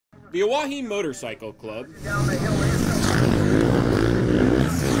The Owyhee Motorcycle Club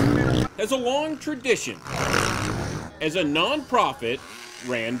has a long tradition as a non-profit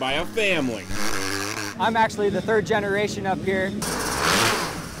ran by a family. I'm actually the third generation up here.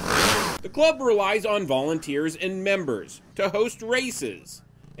 The club relies on volunteers and members to host races,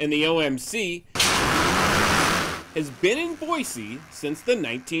 and the OMC has been in Boise since the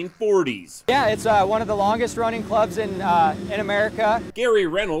 1940s. Yeah, it's one of the longest running clubs in America. Gary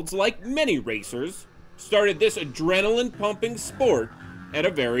Reynolds, like many racers, started this adrenaline-pumping sport at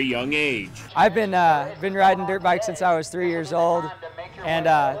a very young age. I've been riding dirt bikes since I was 3 years old, and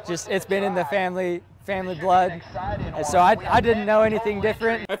it's been in the family blood, and so I didn't know anything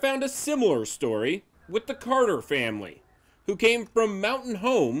different. I found a similar story with the Carter family, who came from Mountain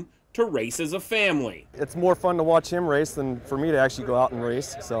Home to race as a family. It's more fun to watch him race than for me to actually go out and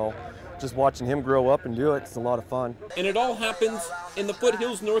race, so just watching him grow up and do it's a lot of fun. And it all happens in the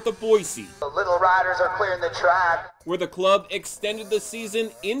foothills north of Boise. The little riders are clearing the track, where the club extended the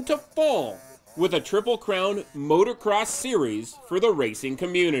season into fall with a Triple Crown motocross series for the racing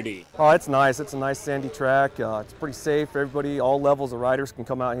community. Oh, it's nice. It's a nice sandy track. It's pretty safe. Everybody, all levels of riders can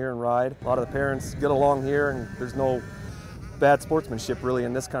come out here and ride. A lot of the parents get along here, and there's no bad sportsmanship really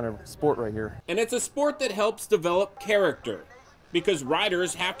in this kind of sport right here. And it's a sport that helps develop character, because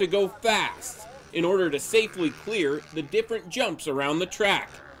riders have to go fast in order to safely clear the different jumps around the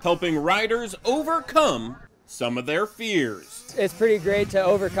track, helping riders overcome some of their fears. It's pretty great to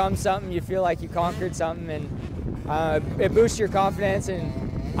overcome something. You feel like you conquered something, and it boosts your confidence,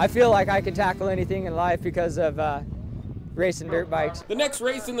 and I feel like I can tackle anything in life because of racing dirt bikes. The next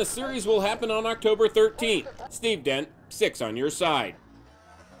race in the series will happen on October 13th. Steve Dent, 6 on your side.